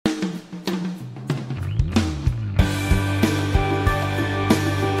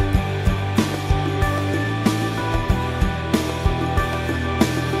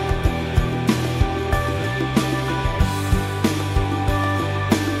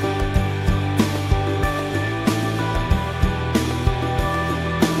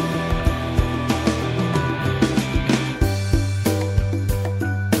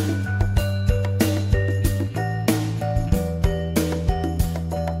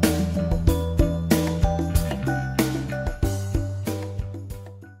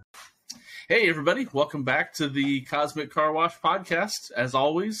Hey, everybody. Welcome back to the Cosmic Car Wash podcast. As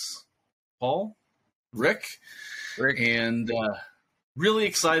always, Paul, Rick, and really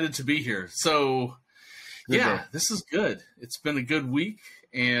excited to be here. So, this is good. It's been a good week,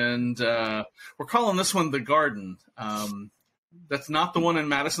 and we're calling this one The Garden. That's not the one in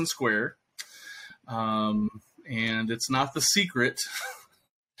Madison Square, and it's not The Secret,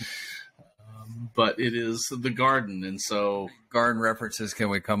 but it is The Garden, and so... Garden references can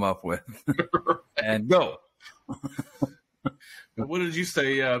we come up with? And go. What did you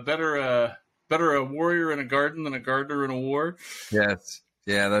say? Better a warrior in a garden than a gardener in a war? Yes.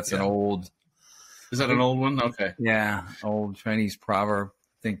 Yeah, that's an old... Is that an old one? Okay. Yeah, old Chinese proverb.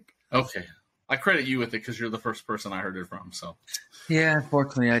 I think. Okay. I credit you with it because you're the first person I heard it from. So. Yeah,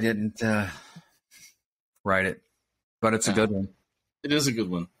 unfortunately I didn't write it, but it's a good one. It is a good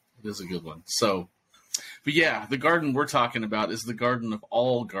one. It is a good one. So, but yeah, the garden we're talking about is the garden of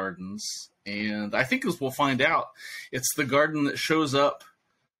all gardens. And I think as we'll find out, it's the garden that shows up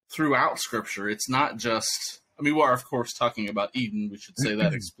throughout Scripture. It's not just, we are, of course, talking about Eden. We should say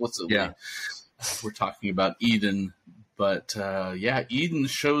that explicitly. Yeah. We're talking about Eden. But, Eden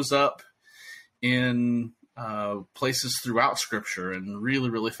shows up in places throughout Scripture and really,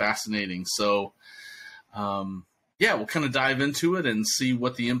 really fascinating. So, we'll kind of dive into it and see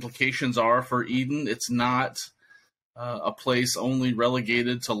what the implications are for Eden. It's not a place only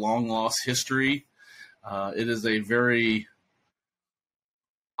relegated to long lost history. It is a very,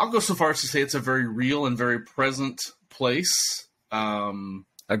 I'll go so far as to say it's a very real and very present place. Agreed.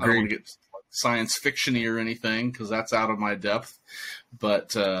 I don't want to get science fiction-y or anything because that's out of my depth. But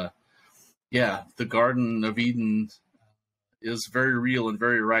the Garden of Eden is very real and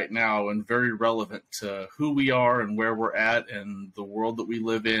very right now and very relevant to who we are and where we're at and the world that we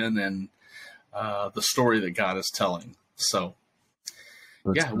live in and the story that God is telling. So,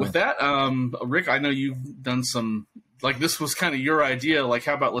 with that, Rick, I know you've done some, this was kind of your idea,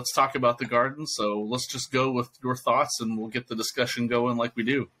 how about let's talk about the garden? So let's just go with your thoughts and we'll get the discussion going like we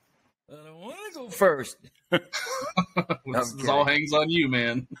do. I don't want to go first. This all hangs on you,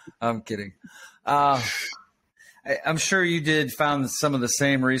 man. I'm kidding. I'm sure you found some of the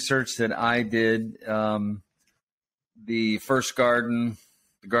same research that I did. The first garden,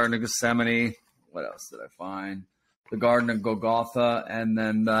 the Garden of Gethsemane. What else did I find? The Garden of Golgotha, and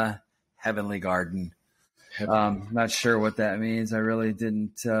then the Heavenly Garden. Not sure what that means. I really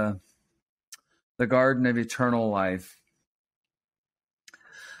didn't. The Garden of Eternal Life.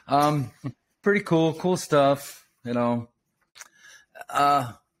 Pretty cool stuff, But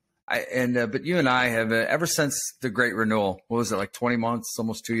you and I have ever since the Great Renewal. What was it, 20 months,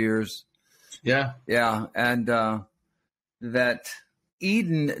 almost 2 years? Yeah, and that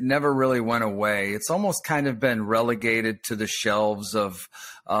Eden never really went away. It's almost kind of been relegated to the shelves of,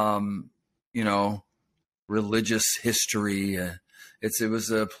 religious history. It was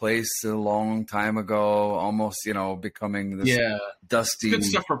a place a long time ago, almost, becoming this dusty. It's good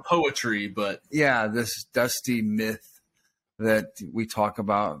stuff for poetry, but this dusty myth that we talk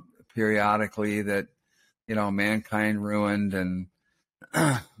about periodically that, mankind ruined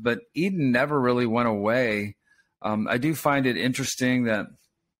but Eden never really went away. I do find it interesting that,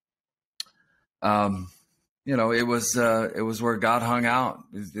 it was where God hung out.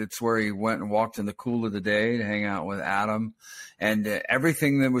 It's where he went and walked in the cool of the day to hang out with Adam and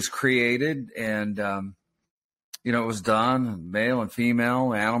everything that was created. And, it was done, male and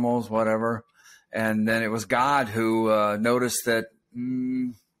female, animals, whatever. And then it was God who noticed that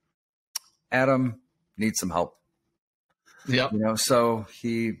Adam needs some help. Yeah. So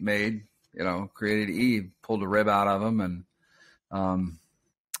he created Eve, pulled a rib out of him,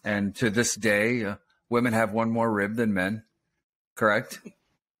 and to this day, women have one more rib than men. Correct?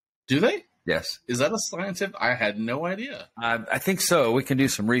 Do they? Yes. Is that a scientific? I had no idea. I think so. We can do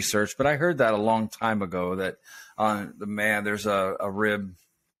some research, but I heard that a long time ago that on the man there's a rib.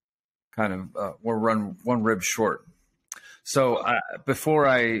 Kind of, we're run one rib short. So before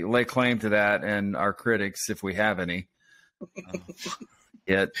I lay claim to that, and our critics, if we have any,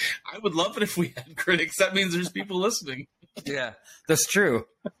 yet I would love it if we had critics. That means there's people listening. Yeah, that's true.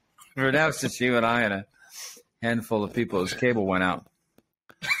 For now, it's just you and I and a handful of people whose cable went out.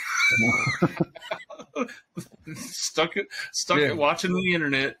 Stuck it watching the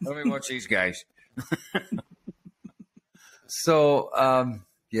internet. Let me watch these guys. So,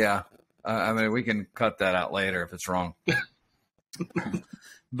 we can cut that out later if it's wrong.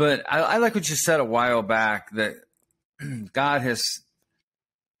 But I like what you said a while back that God has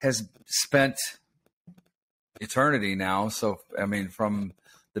spent eternity now. So, from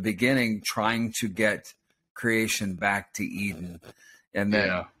the beginning, trying to get creation back to Eden. And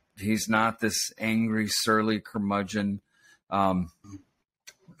that He's not this angry, surly curmudgeon.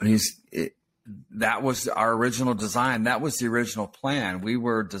 That was our original design. That was the original plan. We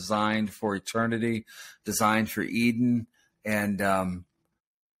were designed for eternity, designed for Eden. And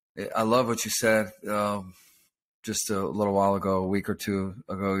I love what you said just a little while ago, a week or two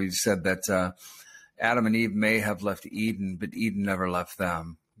ago. You said that Adam and Eve may have left Eden, but Eden never left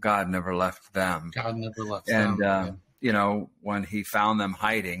them. God never left them. God never left them. And, you know, when he found them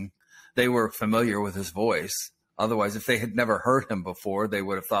hiding, they were familiar with his voice. Otherwise, if they had never heard him before, they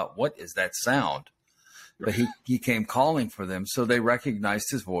would have thought, what is that sound? But he came calling for them. So they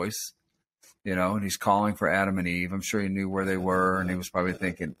recognized his voice, you know, and he's calling for Adam and Eve. I'm sure he knew where they were, and he was probably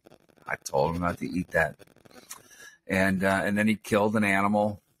thinking, I told him not to eat that. And then he killed an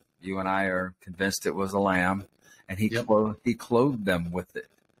animal. You and I are convinced it was a lamb, and he clothed them with it.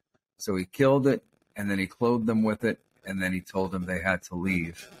 So he killed it, and then he clothed them with it, and then he told them they had to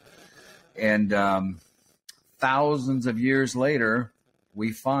leave. And thousands of years later,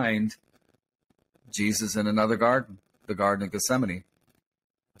 we find Jesus in another garden, the Garden of Gethsemane.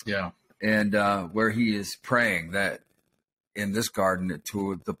 Yeah. And where he is praying that in this garden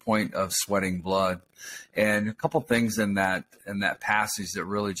to the point of sweating blood. And a couple things in that passage that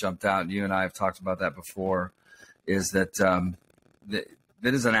really jumped out, and you and I have talked about that before, is that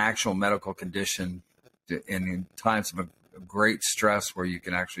that is an actual medical condition in times of a great stress where you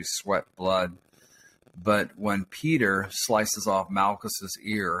can actually sweat blood. But when Peter slices off Malchus's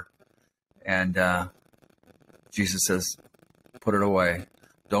ear and Jesus says, put it away.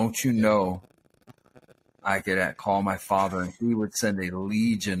 Don't you know I could call my Father and he would send a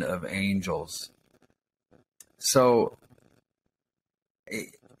legion of angels? So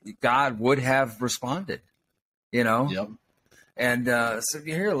God would have responded, you know? Yep. And so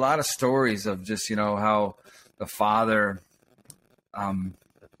you hear a lot of stories of just, you know, how the Father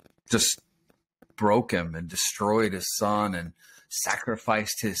just broke him and destroyed his son and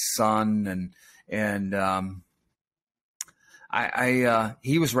sacrificed his son. And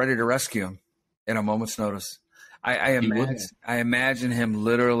he was ready to rescue him in a moment's notice. I imagine him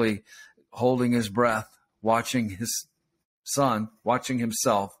literally holding his breath, watching his son, watching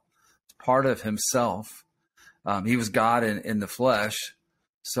himself, part of himself. He was God in the flesh.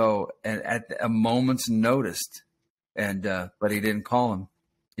 So, and at a moment's notice, but he didn't call him.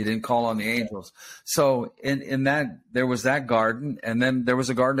 He didn't call on the angels. So in that, there was that garden, and then there was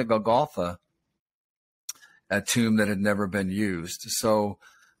a garden at Golgotha, a tomb that had never been used. So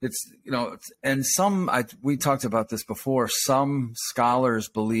it's, you know, and we talked about this before. Some scholars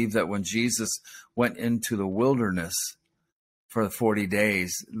believe that when Jesus went into the wilderness for the 40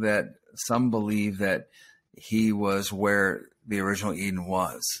 days, that some believe that he was where the original Eden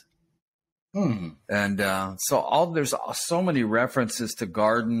was. And so there's so many references to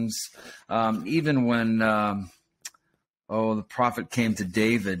gardens. Even when the prophet came to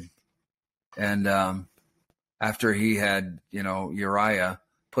David, and after he had, you know, Uriah,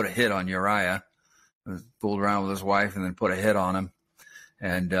 put a hit on Uriah, fooled around with his wife, and then put a hit on him,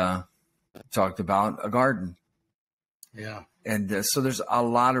 and talked about a garden. Yeah. And so there's a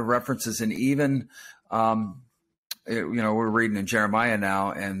lot of references, and even you know, we're reading in Jeremiah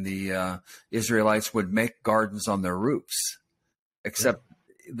now, and the Israelites would make gardens on their roofs, except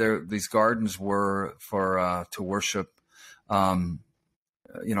these gardens were for to worship, you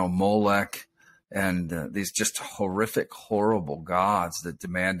know, Molech and these just horrific, horrible gods that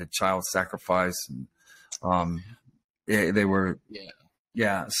demanded child sacrifice. And they were,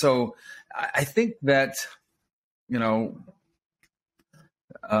 yeah. So I think that, you know,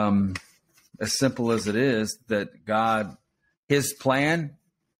 as simple as it is, that God, his plan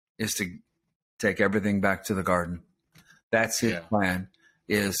is to take everything back to the garden. That's his plan,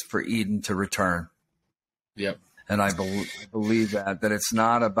 is for Eden to return. Yep. And I believe that it's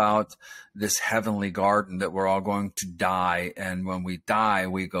not about this heavenly garden that we're all going to die, and when we die,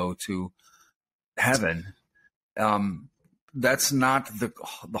 we go to heaven. That's not the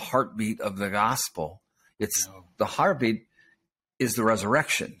heartbeat of the gospel. The heartbeat is the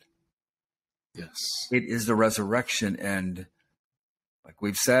resurrection. Yes. It is the resurrection. And like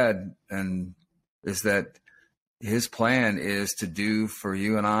we've said, and is that his plan is to do for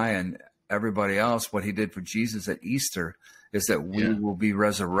you and I and everybody else what he did for Jesus at Easter, is that we will be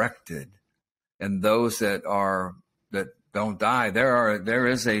resurrected. And those that don't die, there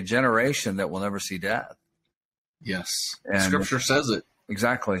is a generation that will never see death. Yes. And Scripture says it.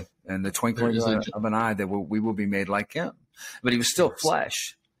 Exactly. And the twinkling of an eye, that we will be made like him. But he was still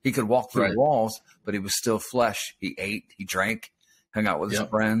flesh. He could walk through walls, but he was still flesh. He ate, he drank, hung out with his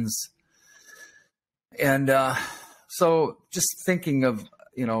friends. And so just thinking of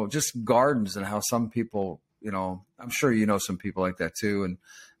just gardens and how some people, I'm sure you know some people like that too. And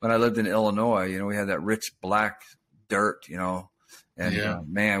when I lived in Illinois, we had that rich black dirt, and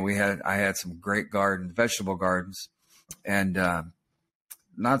man, I had some great vegetable gardens, and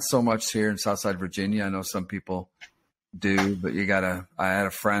not so much here in Southside Virginia. I know some people do, but I had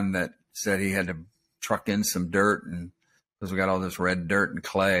a friend that said he had to truck in some dirt, and because we got all this red dirt and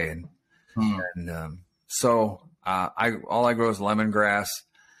clay, and so all I grow is lemongrass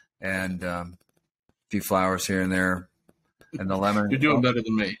and a few flowers here and there. And the lemon, you're doing better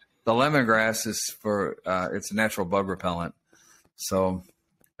than me. The lemongrass is for it's a natural bug repellent. So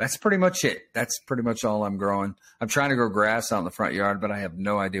that's pretty much it. That's pretty much all I'm growing. I'm trying to grow grass out in the front yard, but I have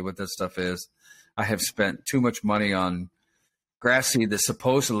no idea what this stuff is. I have spent too much money on grass seed that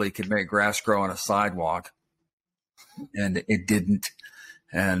supposedly could make grass grow on a sidewalk, and it didn't.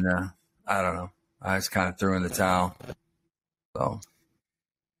 And I don't know. I just kind of threw in the towel. So.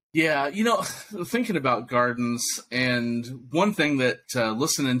 Yeah, thinking about gardens, and one thing that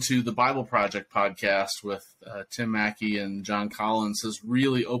listening to the Bible Project podcast with Tim Mackey and John Collins has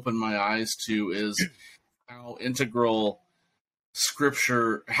really opened my eyes to is how integral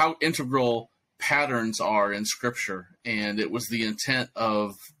patterns are in Scripture. And it was the intent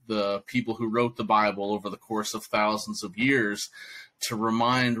of the people who wrote the Bible over the course of thousands of years to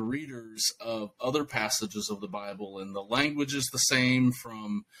remind readers of other passages of the Bible. And the language is the same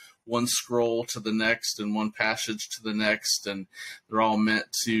from one scroll to the next and one passage to the next. And they're all meant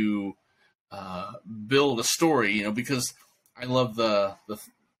to build a story, because I love the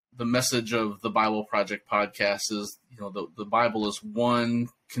message of the Bible Project podcast is, the Bible is one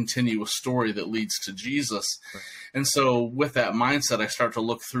continuous story that leads to Jesus. Right. And so with that mindset, I start to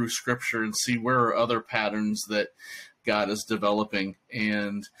look through Scripture and see where are other patterns that God is developing.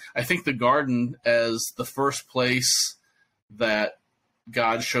 And I think the garden as the first place that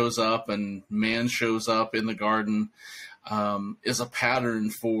God shows up and man shows up in the garden is a pattern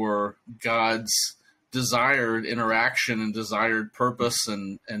for God's desired interaction and desired purpose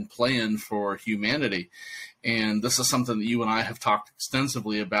and plan for humanity. And this is something that you and I have talked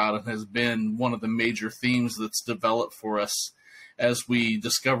extensively about and has been one of the major themes that's developed for us as we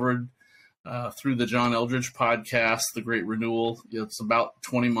discovered through the John Eldridge podcast, The Great Renewal. It's about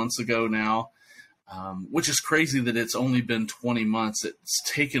 20 months ago now, which is crazy that it's only been 20 months. It's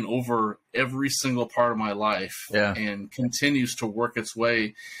taken over every single part of my life and continues to work its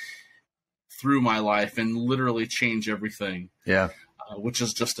way through my life and literally change everything. Yeah. Which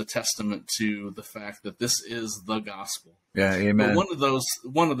is just a testament to the fact that this is the gospel. Yeah, amen. But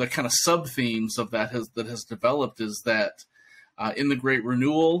one of the kind of sub themes of that has developed is that in the Great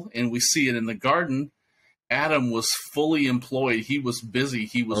Renewal, and we see it in the garden, Adam was fully employed. He was busy.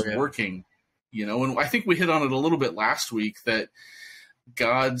 He was working. And I think we hit on it a little bit last week that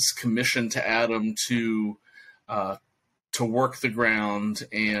God's commission to Adam to work the ground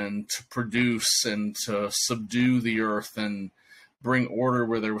and to produce and to subdue the earth and bring order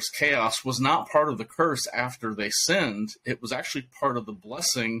where there was chaos was not part of the curse after they sinned. It was actually part of the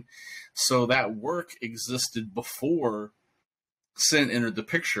blessing. So that work existed before sin entered the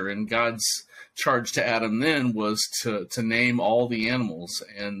picture. And God's charge to Adam then was to name all the animals.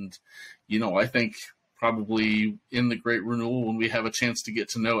 And, I think probably in the Great Renewal, when we have a chance to get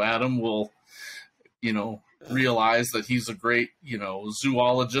to know Adam, we'll, realize that he's a great,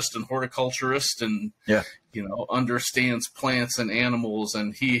 zoologist and horticulturist and, understands plants and animals.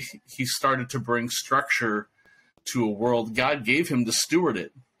 And he started to bring structure to a world God gave him to steward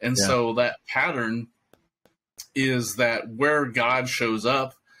it. And so that pattern is that where God shows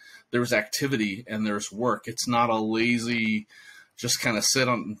up, there's activity and there's work. It's not a lazy, just kind of sit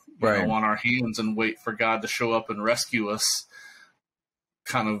on, on our hands and wait for God to show up and rescue us.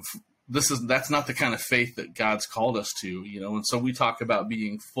 That's not the kind of faith that God's called us to, and so we talk about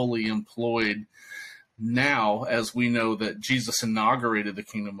being fully employed now as we know that Jesus inaugurated the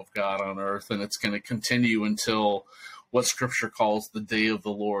kingdom of God on earth, and it's going to continue until what Scripture calls the day of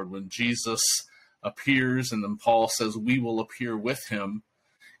the Lord, when Jesus appears, and then Paul says we will appear with him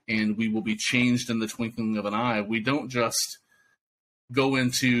and we will be changed in the twinkling of an eye. We don't just go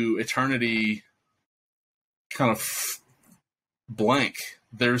into eternity kind of blank.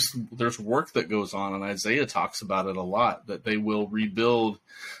 There's work that goes on, and Isaiah talks about it a lot, that they will rebuild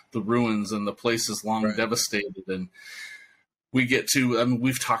the ruins and the places long devastated. And we get to,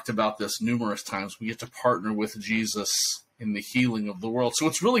 we've talked about this numerous times, we get to partner with Jesus in the healing of the world. So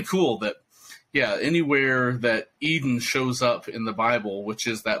it's really cool that, anywhere that Eden shows up in the Bible, which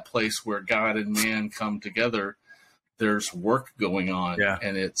is that place where God and man come together, there's work going on. Yeah.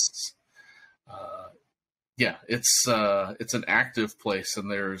 And it's, yeah, it's an active place,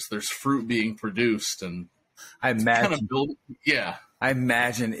 and there's fruit being produced, and I kind of imagine, build. Yeah, I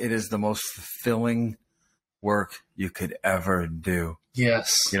imagine it is the most fulfilling work you could ever do.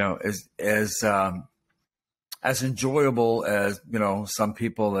 yes, You know, as enjoyable as, you know, some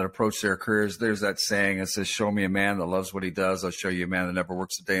people that approach their careers, there's that saying that says, show me a man that loves what he does, I'll show you a man that never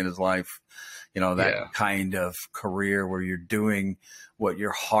works a day in his life. You know, that yeah, kind of career where you're doing what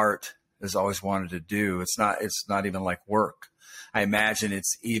your heart has always wanted to do. It's not even like work. I imagine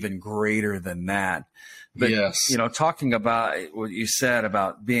it's even greater than that. But, yes, you know, talking about what you said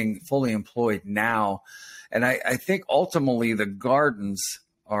about being fully employed now, and I think ultimately the gardens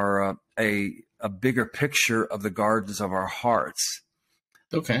are a bigger picture of the gardens of our hearts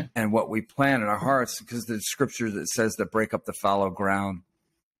okay, and what we plant in our hearts, because the scripture that says that break up the fallow ground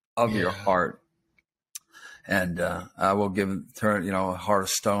of your yeah, heart. And I will turn, you know, a heart of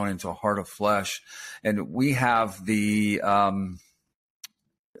stone into a heart of flesh. And we have the, not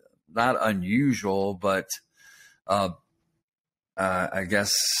unusual, but I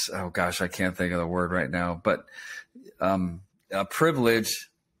guess, oh gosh, I can't think of the word right now, but a privilege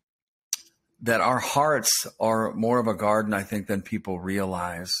that our hearts are more of a garden, I think, than people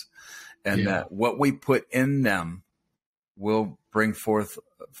realize. And that what we put in them will bring forth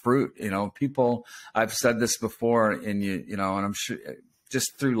fruit. You know, people, I've said this before, and you know, and I'm sure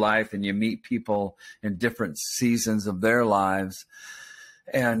just through life, and you meet people in different seasons of their lives.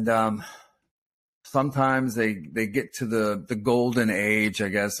 And sometimes they get to the golden age, I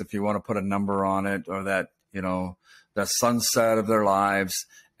guess, if you want to put a number on it, or that, you know, the sunset of their lives,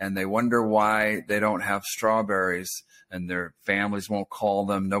 and they wonder why they don't have strawberries, and their families won't call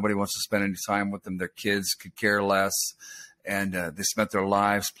them. Nobody wants to spend any time with them. Their kids could care less. And they spent their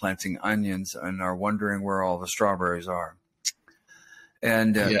lives planting onions and are wondering where all the strawberries are.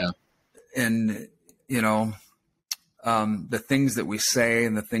 And, and you know, the things that we say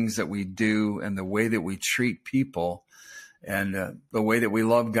and the things that we do and the way that we treat people and the way that we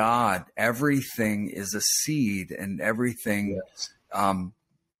love God, everything is a seed, and everything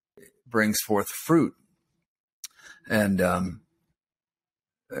brings forth fruit. And,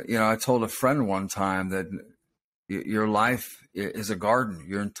 you know, I told a friend one time that your life is a garden.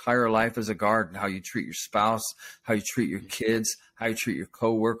 Your entire life is a garden. How you treat your spouse, how you treat your kids, how you treat your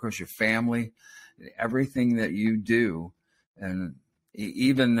coworkers, your family, everything that you do. And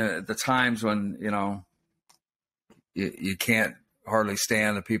even the times when, you know, you can't hardly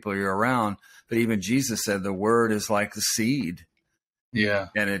stand the people you're around. But even Jesus said the word is like the seed. yeah,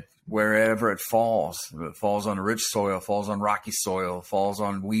 And wherever it falls on rich soil, falls on rocky soil, falls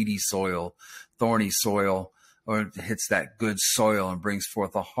on weedy soil, thorny soil, or it hits that good soil and brings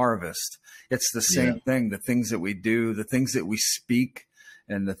forth a harvest. It's the same thing. The things that we do, the things that we speak,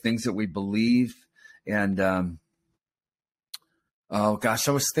 and the things that we believe. And oh gosh,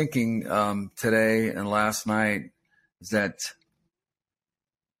 I was thinking today and last night that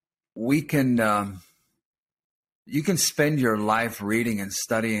we can you can spend your life reading and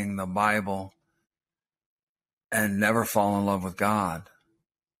studying the Bible and never fall in love with God.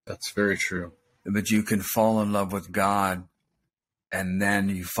 that's very true. But you can fall in love with God, and then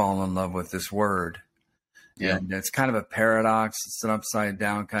you fall in love with this word. Yeah, And it's kind of a paradox. It's an upside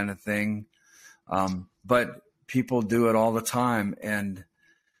down kind of thing. But people do it all the time. And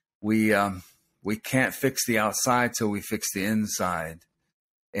we can't fix the outside till we fix the inside.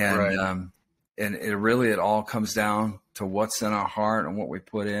 And, and it all comes down to what's in our heart and what we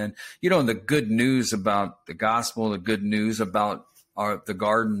put in. You know, the good news about the gospel, the good news about the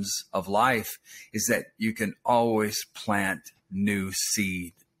gardens of life is that you can always plant new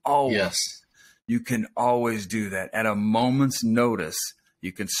seed. Always. yes, You can always do that. At a moment's notice,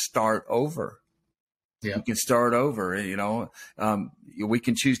 you can start over. yeah, You can start over. You know, we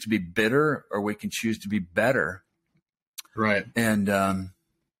can choose to be bitter, or we can choose to be better. right, And,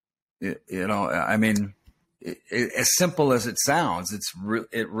 you know, I mean, as simple as it sounds,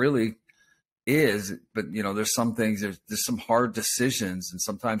 it really is. But, you know, there's some things, there's some hard decisions, and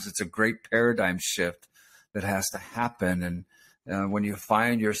sometimes it's a great paradigm shift that has to happen. And when you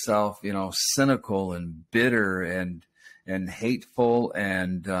find yourself, you know, cynical and bitter and hateful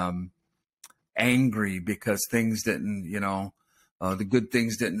and angry because things didn't, you know, the good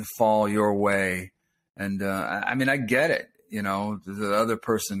things didn't fall your way. And I mean, I get it. You know, the other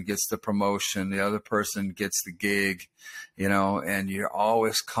person gets the promotion, the other person gets the gig, you know, and you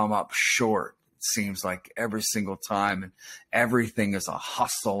always come up short. It seems like every single time, and everything is a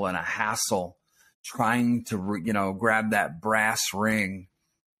hustle and a hassle, trying to, you know, grab that brass ring.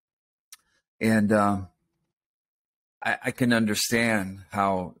 And I can understand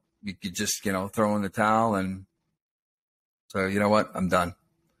how you could just, throw in the towel and so, you know what, I'm done.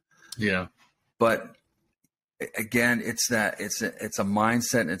 Yeah. But again, it's a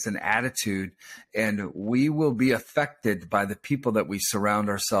mindset, it's an attitude, and we will be affected by the people that we surround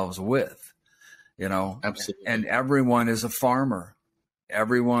ourselves with, Absolutely. And everyone is a farmer.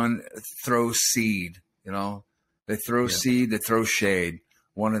 Everyone throws seed, they throw seed, they throw shade,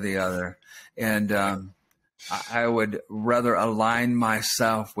 one or the other. And I would rather align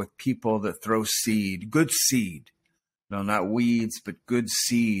myself with people that throw seed, good seed, not weeds, but good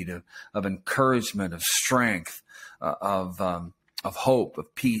seed of encouragement, of strength, of hope,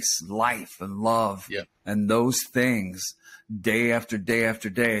 of peace, life, and love, and those things day after day after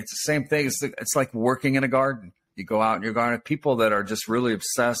day. It's the same thing. It's like working in a garden. You go out in your garden, people that are just really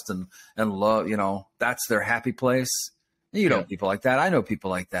obsessed and love, that's their happy place. You know people like that. I know people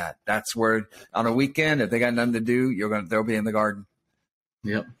like that. That's where on a weekend, if they got nothing to do, they'll be in the garden.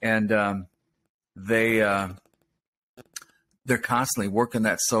 Yep. And they're constantly working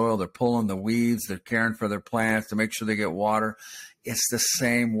that soil. They're pulling the weeds. They're caring for their plants to make sure they get water. It's the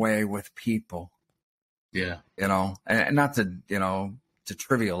same way with people. Yeah. And not to, to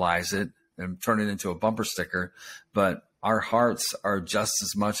trivialize it and turn it into a bumper sticker, but our hearts are just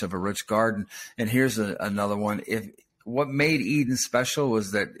as much of a rich garden. And here's another one. What made Eden special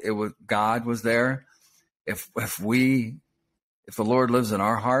was that God was there. If the Lord lives in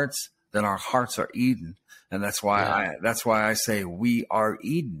our hearts, then our hearts are Eden. And that's why I say we are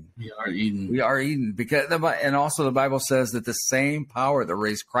Eden. We are Eden. We are Eden, and also the Bible says that the same power that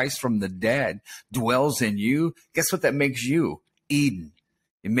raised Christ from the dead dwells in you. Guess what that makes you? Eden.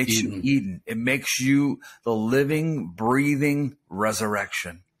 It makes you Eden. It makes you the living, breathing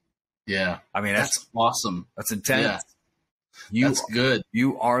resurrection. Yeah. I mean, that's awesome. That's intense. Yeah. That's good.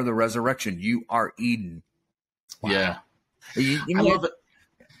 You are the resurrection. You are Eden. Wow. Yeah. I love it.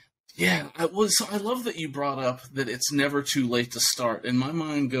 Yeah, I love that you brought up that it's never too late to start. And my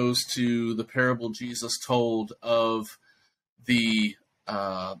mind goes to the parable Jesus told of the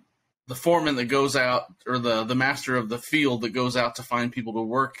foreman that goes out, or the master of the field that goes out to find people to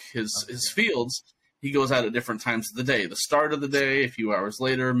work his fields. He goes out at different times of the day. The start of the day, a few hours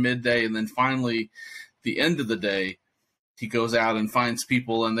later, midday, and then finally the end of the day. He goes out and finds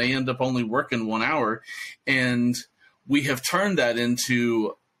people, and they end up only working 1 hour. And we have turned that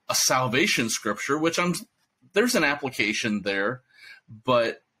into a salvation scripture, which there's an application there,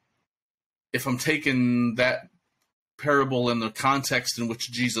 but if I'm taking that parable in the context in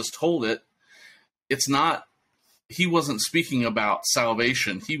which Jesus told it, he wasn't speaking about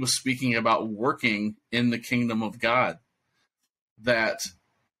salvation. He was speaking about working in the kingdom of God. That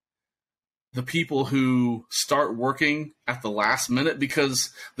the people who start working at the last minute,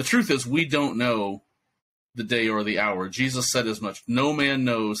 because the truth is we don't know the day or the hour. Jesus said as much. No man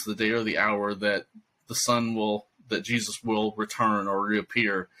knows the day or the hour that that Jesus will return or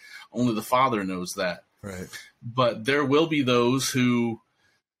reappear. Only the Father knows that. Right. But there will be those who,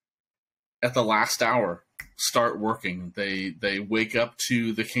 at the last hour, start working. They wake up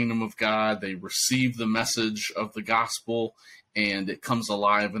to the kingdom of God. They receive the message of the gospel, and it comes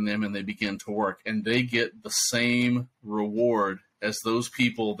alive in them, and they begin to work. And they get the same reward as those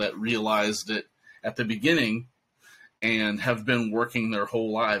people that realized it at the beginning and have been working their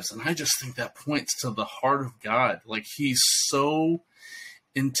whole lives. And I just think that points to the heart of God. Like, he's so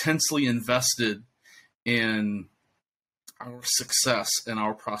intensely invested in our success and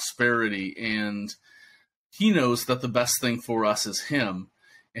our prosperity, and he knows that the best thing for us is him.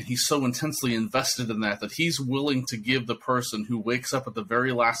 And he's so intensely invested in that he's willing to give the person who wakes up at the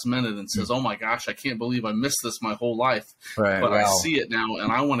very last minute and says, oh my gosh, I can't believe I missed this my whole life. Right, but I see it now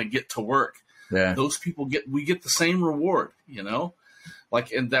and I want to get to work. Yeah. Those people we get the same reward,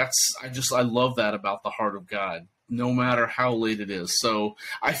 like, and I love that about the heart of God, no matter how late it is. So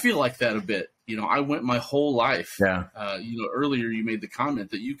I feel like that a bit. I went my whole life. Yeah. Earlier you made the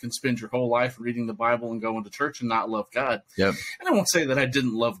comment that you can spend your whole life reading the Bible and going to church and not love God. Yep. And I won't say that I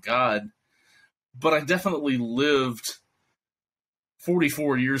didn't love God, but I definitely lived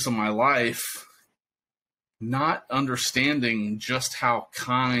 44 years of my life not understanding just how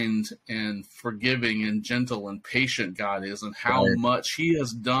kind and forgiving and gentle and patient God is, and how much he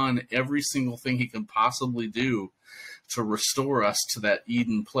has done every single thing he can possibly do to restore us to that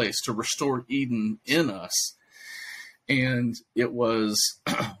Eden place, to restore Eden in us. And it was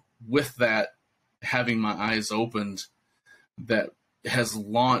with that, having my eyes opened, that has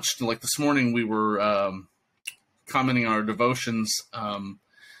launched, like this morning we were commenting on our devotions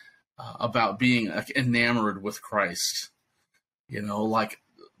about being enamored with Christ. Like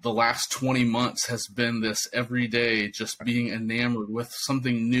the last 20 months has been this every day, just being enamored with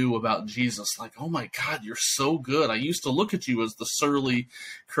something new about Jesus. Like, oh my God, you're so good. I used to look at you as the surly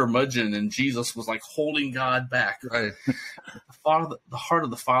curmudgeon, and Jesus was like holding God back. Right. The heart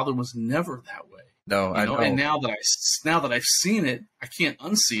of the Father was never that way. No, I know. And now that I've seen it, I can't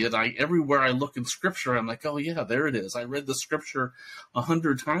unsee it. Everywhere I look in Scripture, I'm like, oh yeah, there it is. I read the Scripture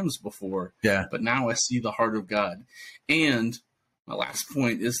 100 times before. Yeah. But now I see the heart of God. And my last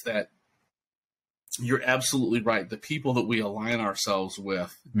point is that you're absolutely right. The people that we align ourselves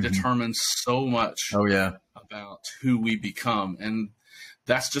with determine so much about who we become. And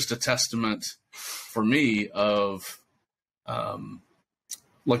that's just a testament for me of,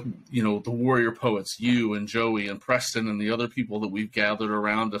 the warrior poets, you and Joey and Preston and the other people that we've gathered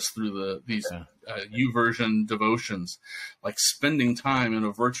around us through these YouVersion devotions, like spending time in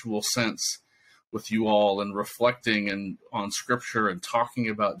a virtual sense with you all and reflecting on Scripture and talking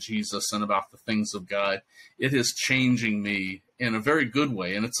about Jesus and about the things of God. It is changing me in a very good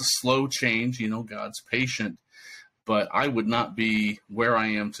way. And it's a slow change. God's patient, but I would not be where I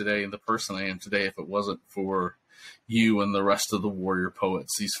am today and the person I am today if it wasn't for you and the rest of the warrior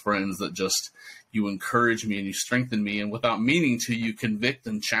poets, these friends that just, you encourage me and you strengthen me, and without meaning to, you convict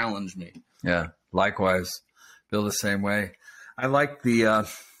and challenge me. Yeah, likewise. Feel the same way. I like the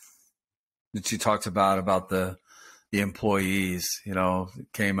that you talked about the employees,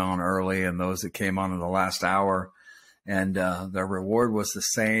 came on early and those that came on in the last hour, and their reward was the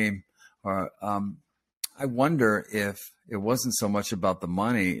same. I wonder if it wasn't so much about the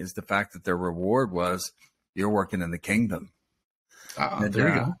money as the fact that their reward was, you're working in the kingdom. There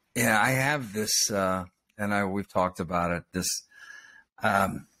you go. Yeah, I have this, and we've talked about it. This, I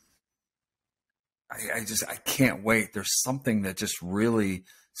can't wait. There's something that just really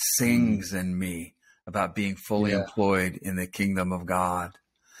sings in me about being fully employed in the kingdom of God.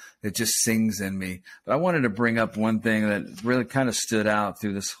 It just sings in me. But I wanted to bring up one thing that really kind of stood out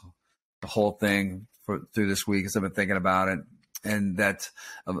through the whole thing through this week as I've been thinking about it. And that,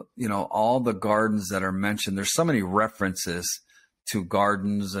 all the gardens that are mentioned, there's so many references to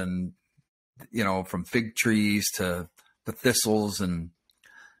gardens and, from fig trees to the thistles and,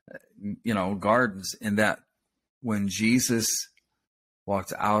 gardens. And that when Jesus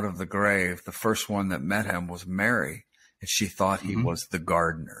walked out of the grave, the first one that met him was Mary, and she thought he was the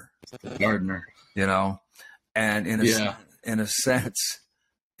gardener. The gardener. And in a sense,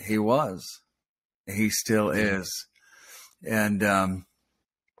 he was. He still is. And that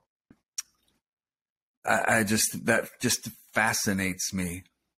just fascinates me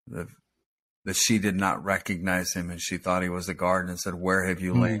that she did not recognize him, and she thought he was the gardener and said, "Where have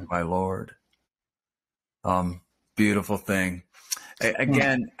you laid my Lord?" Beautiful thing.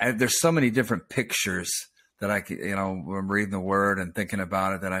 Again, there's so many different pictures that I could, when I'm reading the Word and thinking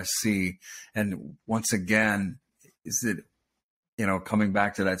about it, that I see. And once again, is it, coming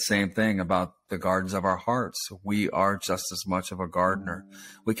back to that same thing about the gardens of our hearts. We are just as much of a gardener.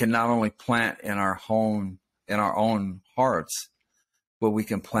 We can not only plant in our own hearts, but we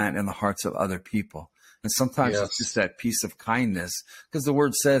can plant in the hearts of other people. And sometimes it's just that piece of kindness, because the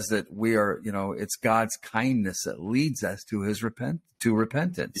Word says that we are, it's God's kindness that leads us to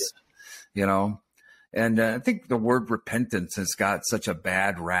repentance, And I think the word repentance has got such a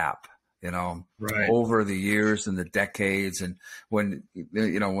bad rap. Over the years and the decades. And when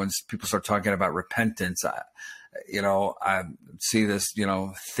people start talking about repentance, I see this,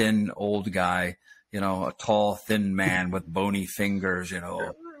 thin old guy, a tall, thin man with bony fingers,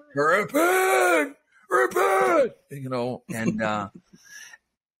 repent, and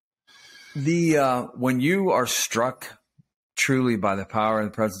when you are struck truly by the power and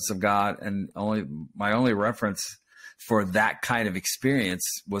the presence of God, and my only reference for that kind of experience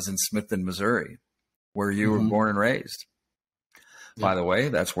was in Smithton, Missouri, where you were born and raised. By the way,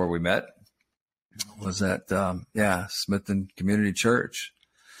 that's where we met. Was at Smithton Community Church,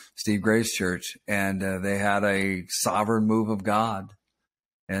 Steve Gray's church, and they had a sovereign move of God.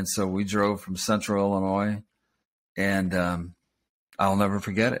 And so we drove from Central Illinois, and I'll never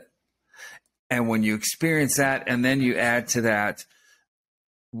forget it. And when you experience that, and then you add to that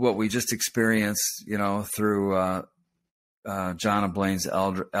what we just experienced, through John and Blaine's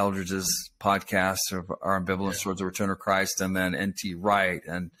Eldridge's podcast of Our Ambivalence Towards the Return of Christ, and then N.T. Wright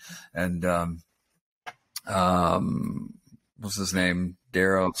and what's his name?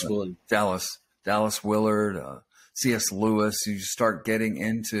 Dallas Willard, C.S. Lewis. You start getting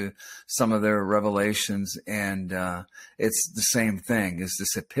into some of their revelations, and it's the same thing. It's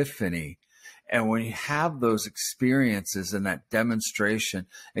this epiphany. And when you have those experiences and that demonstration,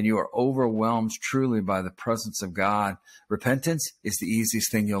 and you are overwhelmed truly by the presence of God, repentance is the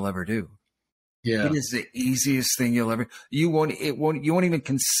easiest thing you'll ever do. Yeah. It is the easiest thing you'll ever. You won't even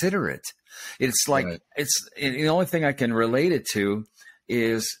consider it. It's like Right. it's the only thing I can relate it to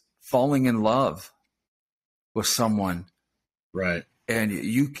is falling in love with someone, Right. and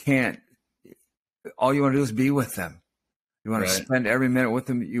you can't. All you want to do is be with them. You want to Right. spend every minute with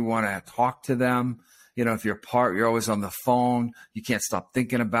them. You want to talk to them. You know, if you're apart, you're always on the phone. You can't stop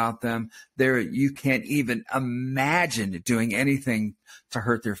thinking about them. You can't even imagine doing anything to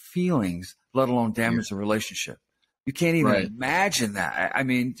hurt their feelings, let alone damage the relationship. You can't even imagine that. I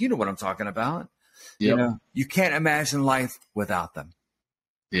mean, you know what I'm talking about. Yep. You know, you can't imagine life without them.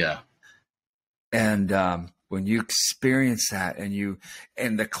 Yeah. And when you experience that,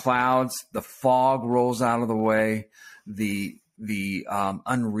 and the clouds, the fog rolls out of the way, the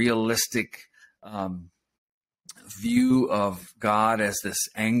unrealistic view of God as this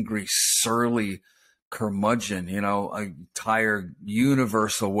angry, surly curmudgeon, you know, a entire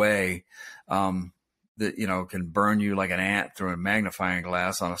universe away, that, you know, can burn you like an ant through a magnifying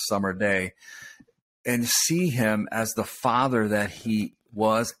glass on a summer day, and see him as the Father that he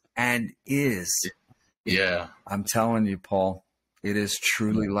was and is. Yeah. I'm telling you, Paul, it is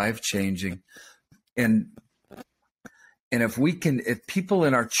truly life-changing. And if people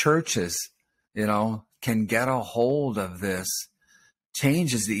in our churches, you know, can get a hold of this,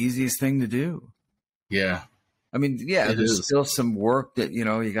 change is the easiest thing to do. Yeah. I mean, yeah, there's still some work that, you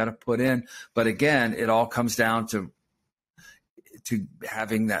know, you got to put in. But again, it all comes down to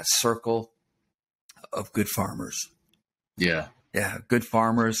having that circle of good farmers. Yeah. Yeah, good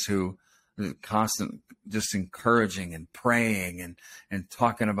farmers who constant just encouraging and praying and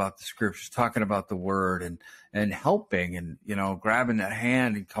talking about the scriptures, talking about the word, and helping, and, you know, grabbing that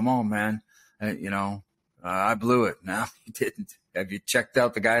hand and, come on, man, you know, I blew it. No, you didn't. Have you checked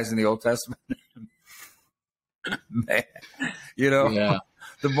out the guys in the Old Testament? Man, you know,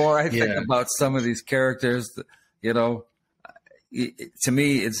 the more I think about some of these characters, you know, to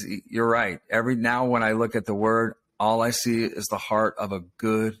me, you're right. Every now when I look at the word, all I see is the heart of a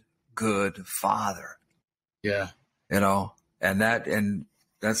good father. Yeah. You know, and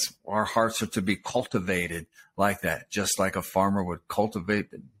that's, our hearts are to be cultivated like that, just like a farmer would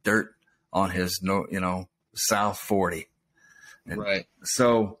cultivate the dirt on his, you know, South 40. And right.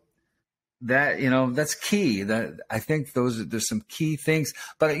 So that, you know, that's key. That, I think there's some key things.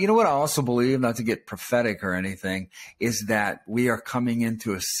 But you know what I also believe, not to get prophetic or anything, is that we are coming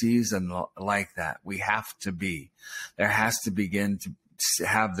into a season like that. We have to be. There has to begin to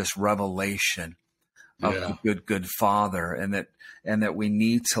have this revelation of the good Father, and that we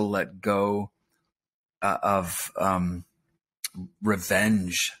need to let go of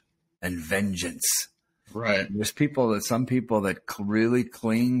revenge and vengeance. Right. There's some people that really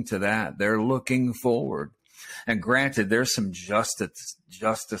cling to that. They're looking forward. And granted, there's some justice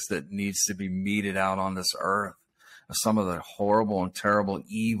that needs to be meted out on this earth of some of the horrible and terrible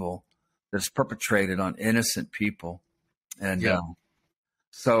evil that's perpetrated on innocent people. And that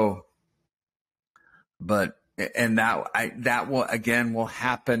will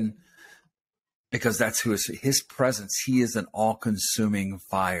happen because that's who is his presence. He is an all-consuming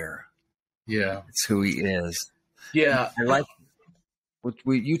fire. Yeah. It's who he is. Yeah. I like what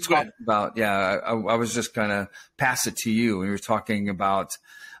you talked about. Yeah. I was just going to pass it to you. We were talking about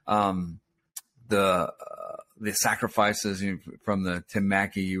the sacrifices from the Tim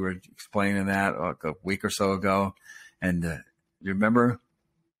Mackey. You were explaining that a week or so ago. And you remember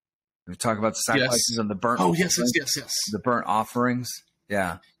we talk about the sacrifices and the burnt. Oh, yes. The burnt offerings.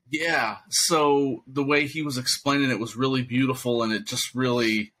 Yeah. Yeah. So the way he was explaining it was really beautiful, and it just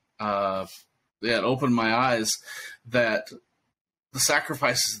really, it opened my eyes that the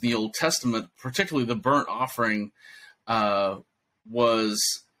sacrifices in the Old Testament, particularly the burnt offering,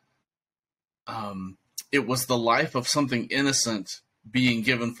 was it was the life of something innocent being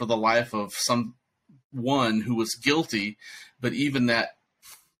given for the life of someone who was guilty, but even that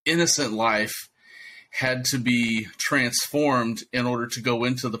innocent life had to be transformed in order to go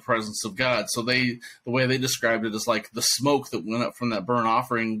into the presence of God. So the way they described it is like the smoke that went up from that burnt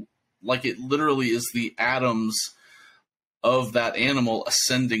offering, like it literally is the atoms of that animal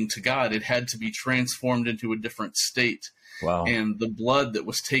ascending to God. It had to be transformed into a different state. Wow. And the blood that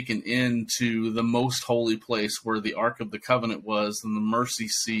was taken into the most holy place where the Ark of the Covenant was and the mercy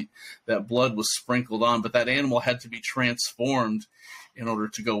seat, that blood was sprinkled on, but that animal had to be transformed in order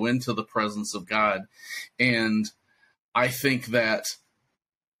to go into the presence of God. And I think that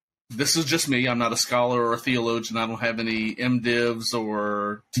this is just me. I'm not a scholar or a theologian. I don't have any MDivs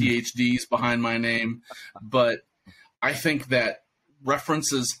or THDs behind my name. But I think that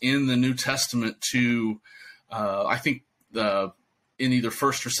references in the New Testament to, I think in either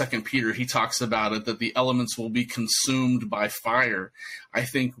 1st or 2nd Peter, he talks about it, that the elements will be consumed by fire. I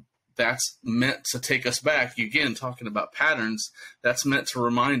think that's meant to take us back. Again, talking about patterns, that's meant to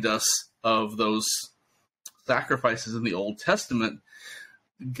remind us of those sacrifices in the Old Testament.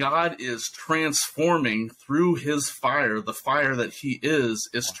 God is transforming through his fire, the fire that he is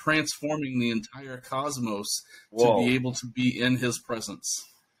transforming the entire cosmos to be able to be in his presence.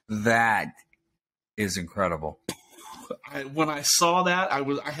 That is incredible. When I saw that,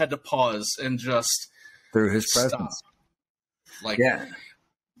 I had to pause and just through his stop. presence. Like, yeah.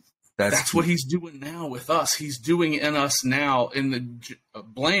 That's what he's doing now with us. He's doing in us now.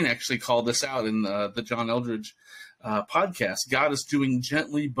 Blaine actually called this out in the John Eldridge podcast. God is doing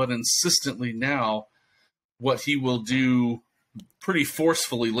gently but insistently now what he will do pretty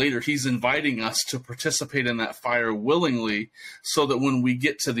forcefully later. He's inviting us to participate in that fire willingly, so that when we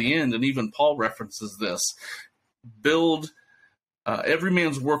get to the end, and even Paul references this, every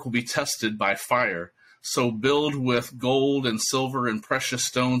man's work will be tested by fire. So build with gold and silver and precious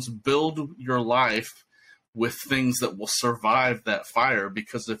stones. Build your life with things that will survive that fire,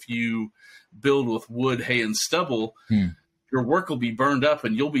 because if you build with wood, hay, and stubble, your work will be burned up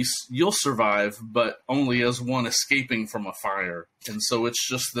and you'll survive, but only as one escaping from a fire. And so it's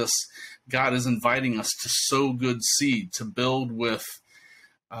just this, God is inviting us to sow good seed, to build with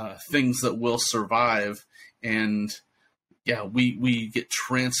things that will survive. And yeah, we get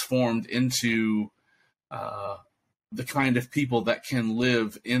transformed into the kind of people that can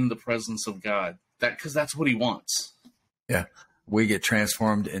live in the presence of God. Because that's what he wants. Yeah. We get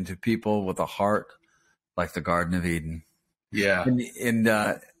transformed into people with a heart like the Garden of Eden. Yeah. And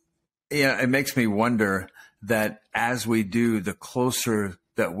it makes me wonder that as we do, the closer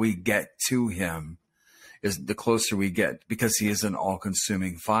that we get to him is the closer we get, because he is an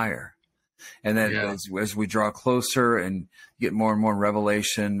all-consuming fire. And then as we draw closer and get more and more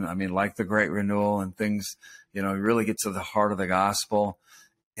revelation, I mean, like the Great Renewal and things, you really get to the heart of the gospel.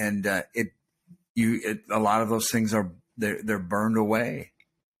 And a lot of those things they're burned away.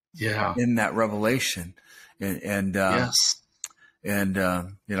 Yeah. In that revelation. And yes. And,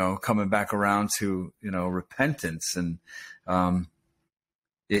 coming back around to, repentance, and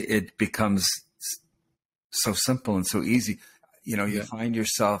it becomes so simple and so easy. You find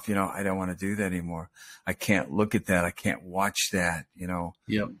yourself, I don't want to do that anymore. I can't look at that. I can't watch that,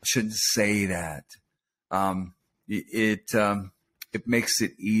 I shouldn't say that. It makes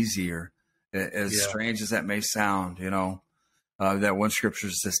it easier, as strange as that may sound, that one scripture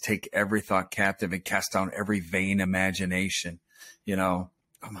says, take every thought captive and cast down every vain imagination. Oh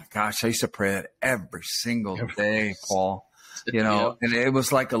my gosh, I used to pray that every single day, Paul. And it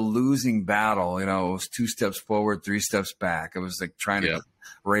was like a losing battle. It was 2 steps forward, 3 steps back. It was like trying to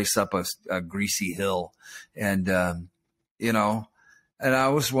race up a greasy hill. And, and I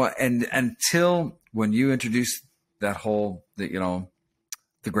was until when you introduced that whole, the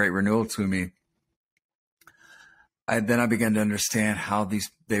Great Renewal to me, then I began to understand how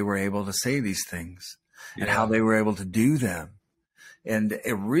they were able to say these things and how they were able to do them. And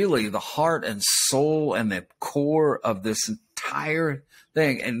it really, the heart and soul and the core of this entire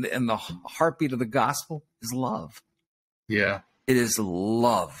thing and the heartbeat of the gospel is love. Yeah. It is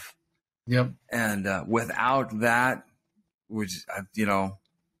love. Yep. And without that, which,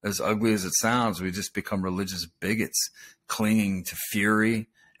 as ugly as it sounds, we just become religious bigots, clinging to fury,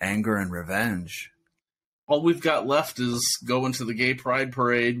 anger, and revenge. All we've got left is going to the gay pride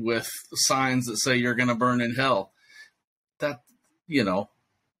parade with signs that say you're going to burn in hell. That, the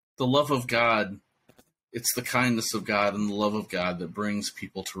love of God, it's the kindness of God and the love of God that brings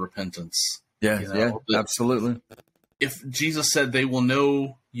people to repentance. Yeah, absolutely. If Jesus said, they will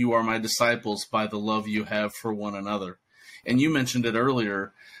know you are my disciples by the love you have for one another. And you mentioned it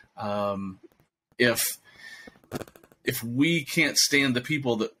earlier. If we can't stand the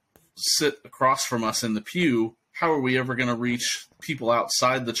people that sit across from us in the pew, how are we ever going to reach people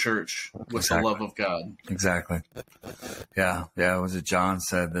outside the church with the love of God? Exactly. Yeah. Was it John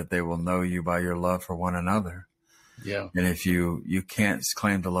said that they will know you by your love for one another? Yeah. And if you can't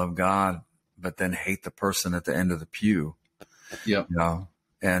claim to love God, but then hate the person at the end of the pew,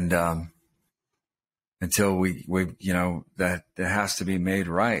 and until we that has to be made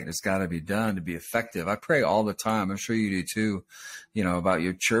right. It's got to be done to be effective. I pray all the time. I'm sure you do too, about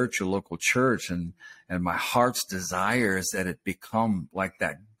your church, your local church. And my heart's desire is that it become like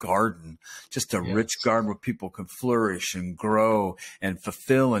that garden, just a Yes. rich garden where people can flourish and grow and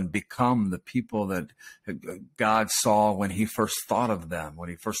fulfill and become the people that God saw when he first thought of them, when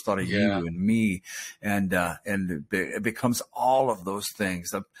he first thought of Yeah. you and me. And it becomes all of those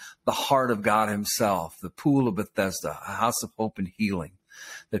things, the heart of God himself, the pool of Bethesda, a house of hope and healing,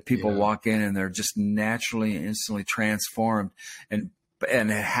 that people Yeah. walk in and they're just naturally and instantly transformed. And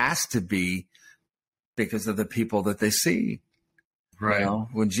it has to be because of the people that they see. Right. You know,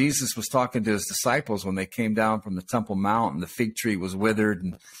 when Jesus was talking to his disciples, when they came down from the Temple Mount and the fig tree was withered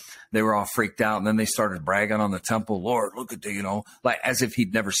and they were all freaked out. And then they started bragging on the temple, Lord, look at the, like as if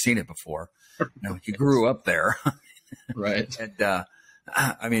he'd never seen it before. He grew up there. Right. And,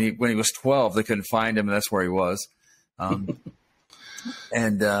 I mean, when he was 12, they couldn't find him. And that's where he was. And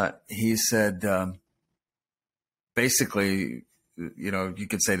he said, basically, you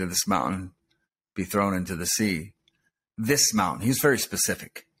could say to this mountain, be thrown into the sea. This mountain, he's very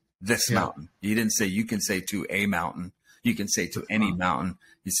specific. This mountain. He didn't say you can say to a mountain. You can say to any mountain.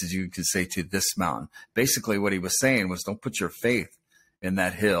 He says you can say to this mountain. Basically, what he was saying was don't put your faith in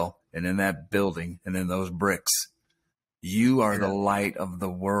that hill and in that building and in those bricks. You are the light of the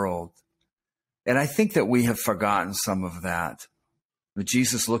world. And I think that we have forgotten some of that. But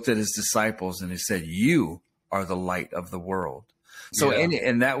Jesus looked at his disciples and he said, you are the light of the world. So,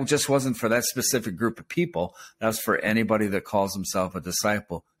 and that just wasn't for that specific group of people. That's for anybody that calls himself a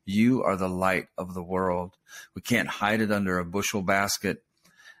disciple. You are the light of the world. We can't hide it under a bushel basket.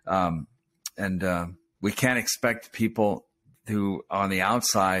 And we can't expect people who on the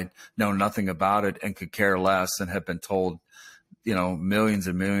outside know nothing about it and could care less and have been told, millions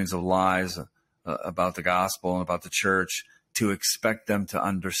and millions of lies about the gospel and about the church to expect them to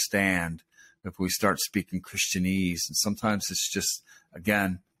understand if we start speaking Christianese. And sometimes it's just,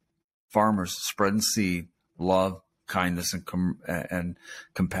 again, farmers spreading seed, love, kindness, and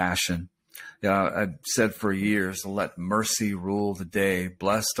compassion. I've said for years, let mercy rule the day.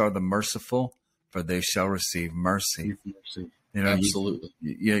 Blessed are the merciful, for they shall receive mercy. Absolutely.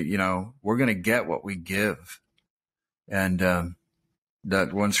 We're going to get what we give. And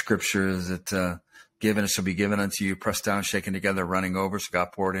that one scripture is that given it shall be given unto you, pressed down, shaken together, running over, so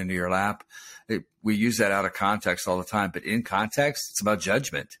God poured into your lap. We use that out of context all the time, but in context, it's about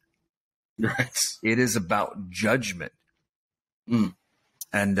judgment. Right. It is about judgment.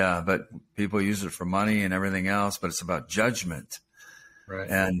 And but people use it for money and everything else, but it's about judgment. Right.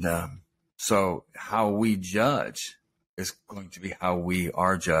 And so how we judge is going to be how we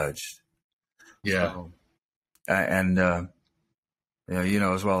are judged. Yeah. So, and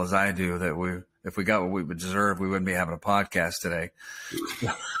as well as I do that if we got what we would deserve, we wouldn't be having a podcast today.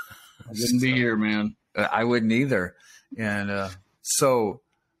 I wouldn't be here, man. I wouldn't either. And so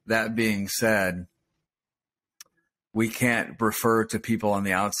that being said, we can't refer to people on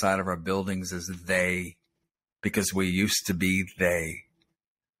the outside of our buildings as they, because we used to be they.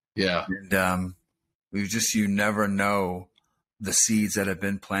 Yeah. And you never know the seeds that have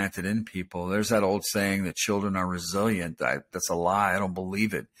been planted in people. There's that old saying that children are resilient. That's a lie. I don't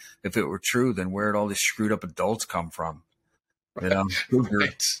believe it. If it were true, then where'd all these screwed up adults come from?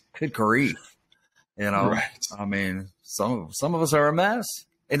 Good grief. Right. I mean, some of us are a mess,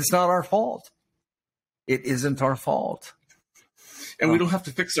 and it's not our fault. It isn't our fault. And we don't have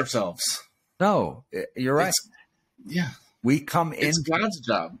to fix ourselves. No, you're right. We come in. It's God's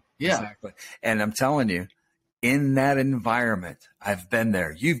job. Yeah. Exactly. And I'm telling you, in that environment, I've been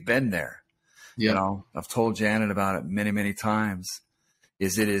there. You've been there. Yeah. I've told Janet about it many, many times.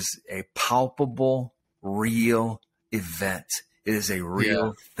 It is a palpable, real event. It is a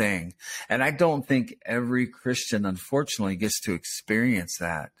real thing. And I don't think every Christian, unfortunately, gets to experience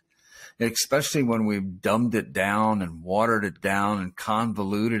that. Especially when we've dumbed it down and watered it down and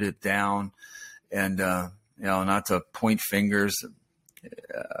convoluted it down. And, not to point fingers,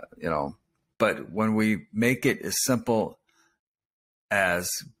 but when we make it as simple as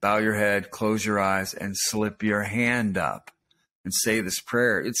bow your head, close your eyes, and slip your hand up and say this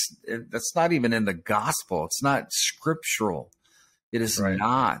prayer, that's not even in the gospel. It's not scriptural. It is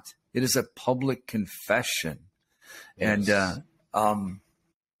not. It is a public confession. Yes. And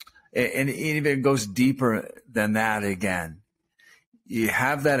it even goes deeper than that again. You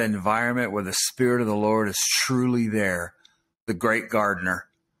have that environment where the Spirit of the Lord is truly there, the great gardener,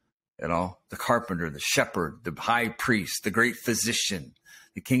 the carpenter, the shepherd, the high priest, the great physician,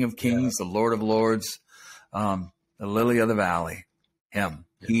 the King of Kings, the Lord of Lords, the lily of the valley, him.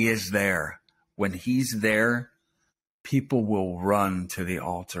 Yeah. He is there. When he's there, people will run to the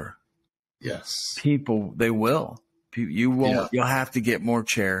altar. Yes. They will. You won't. Yeah. You'll have to get more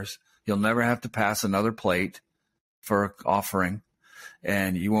chairs. You'll never have to pass another plate for offering.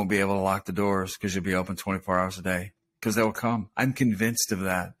 and you won't be able to lock the doors because you'll be open 24 hours a day because they'll come. I'm convinced of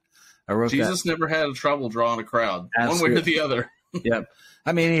that. I wrote Jesus that. never had a trouble drawing a crowd, Absolutely. one way or the other. Yep.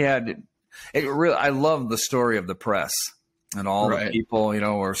 I mean, he had it. Really, I love the story of the press and all the people,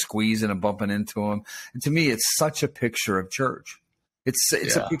 are squeezing and bumping into him. And to me, it's such a picture of church.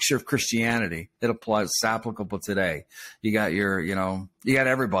 It's a picture of Christianity. It applies. It's applicable today. You got you got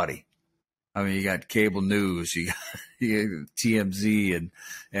everybody. I mean, you got cable news, you got TMZ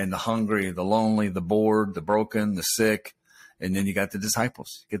and the hungry, the lonely, the bored, the broken, the sick. And then you got the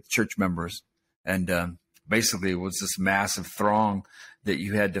disciples, you get the church members. And basically it was this massive throng that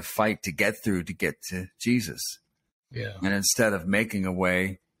you had to fight to get through to get to Jesus. Yeah. And instead of making a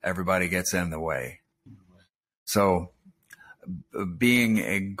way, everybody gets in the way. So being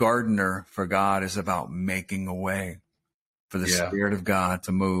a gardener for God is about making a way for the Spirit of God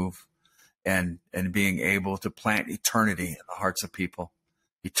to move and being able to plant eternity in the hearts of people.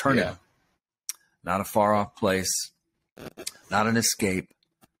 Eternity. Yeah. Not a far off place, not an escape,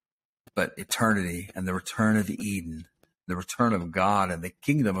 but eternity and the return of Eden, the return of God and the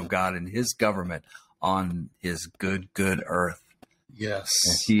kingdom of God and his government on his good earth. Yes.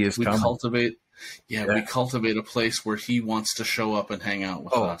 And he is coming. We cultivate a place where he wants to show up and hang out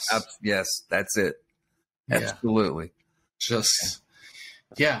with us. Yes, that's it. Absolutely.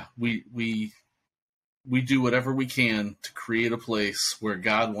 We do whatever we can to create a place where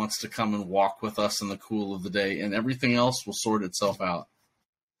God wants to come and walk with us in the cool of the day, and everything else will sort itself out.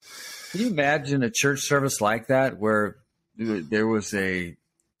 Can you imagine a church service like that where there was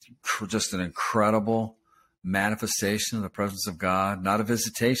just an incredible manifestation of the presence of God, not a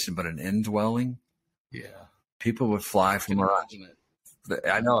visitation, but an indwelling? Yeah. People would fly from around.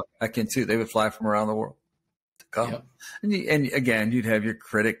 I know, I can too. They would fly from around the world to come. Yep. And again, you'd have your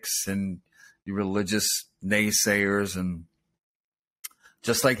critics and your religious naysayers, and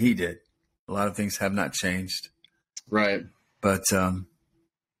just like he did, a lot of things have not changed. Right. But,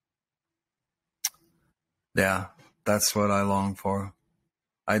 that's what I long for.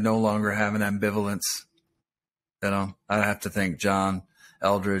 I no longer have an ambivalence. I have to thank John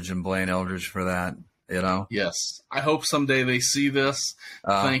Eldridge and Blaine Eldridge for that, Yes. I hope someday they see this.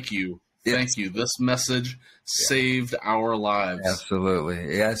 Thank you. Yes. Thank you. This message saved our lives.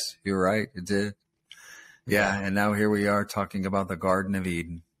 Absolutely. Yes, you're right. It did. Yeah. And now here we are talking about the Garden of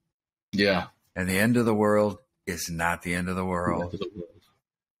Eden. Yeah. And the end of the world is not the end of the world.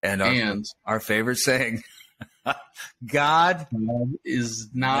 And our favorite saying, God is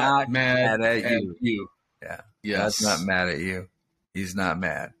not mad at you. Yeah. Yes. God's not mad at you. He's not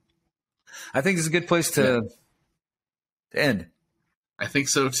mad. I think it's a good place to end. I think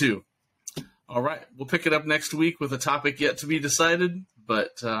so too. All right. We'll pick it up next week with a topic yet to be decided,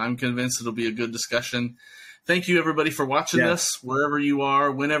 but I'm convinced it'll be a good discussion. Thank you, everybody, for watching this, wherever you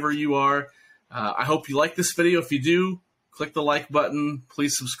are, whenever you are. I hope you like this video. If you do, click the like button.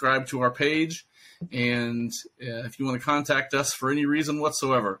 Please subscribe to our page. And if you want to contact us for any reason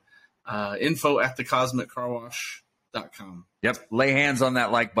whatsoever, info@thecosmiccarwash.com. Yep. Lay hands on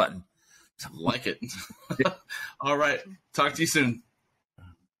that like button. Like it. All right. Talk to you soon.